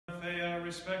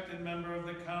respected member of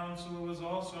the council, who was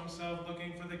also himself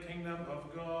looking for the kingdom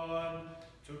of God,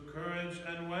 took courage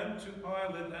and went to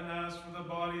Pilate and asked for the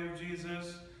body of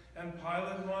Jesus. And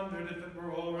Pilate wondered if it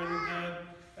were already dead.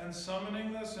 And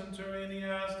summoning the centurion, he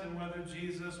asked him whether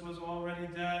Jesus was already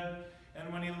dead.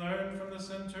 And when he learned from the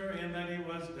centurion that he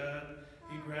was dead,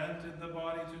 he granted the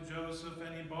body to Joseph,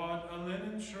 and he bought a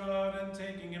linen shroud, and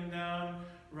taking him down,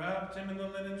 wrapped him in the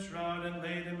linen shroud, and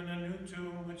laid him in a new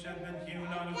tomb which had been hewn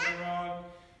out of the rock.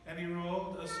 And he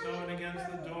rolled a stone against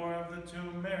the door of the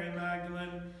tomb. Mary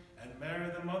Magdalene and Mary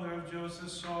the mother of Joseph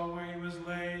saw where he was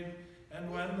laid.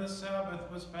 And when the Sabbath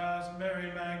was past,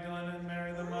 Mary Magdalene and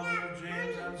Mary the mother of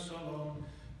James and Salome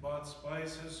bought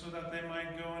spices so that they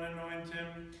might go and anoint him.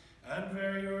 And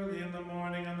very early in the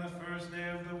morning on the first day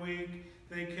of the week,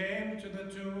 they came to the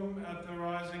tomb at the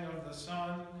rising of the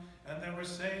sun. And they were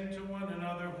saying to one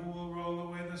another, "Who will roll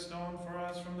away the stone for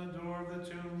us from the door of the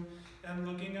tomb?" And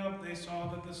looking up, they saw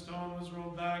that the stone was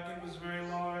rolled back. It was very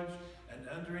large. And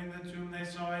entering the tomb, they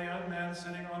saw a young man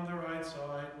sitting on the right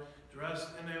side, dressed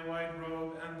in a white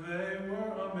robe, and they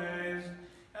were amazed.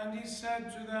 And he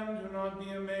said to them, "Do not be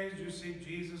amazed. You seek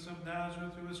Jesus of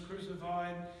Nazareth, who was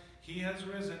crucified. He has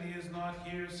risen. He is not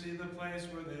here. See the place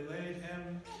where they laid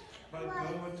him. But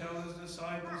go and tell his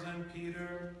disciples and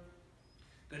Peter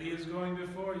that he is going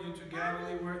before you to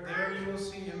Galilee, where there you will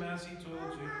see him as he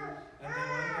told you." And they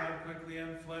went out quickly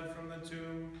and fled from the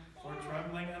tomb, for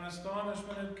trembling and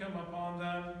astonishment had come upon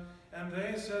them. And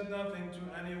they said nothing to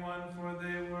anyone, for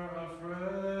they were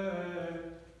afraid.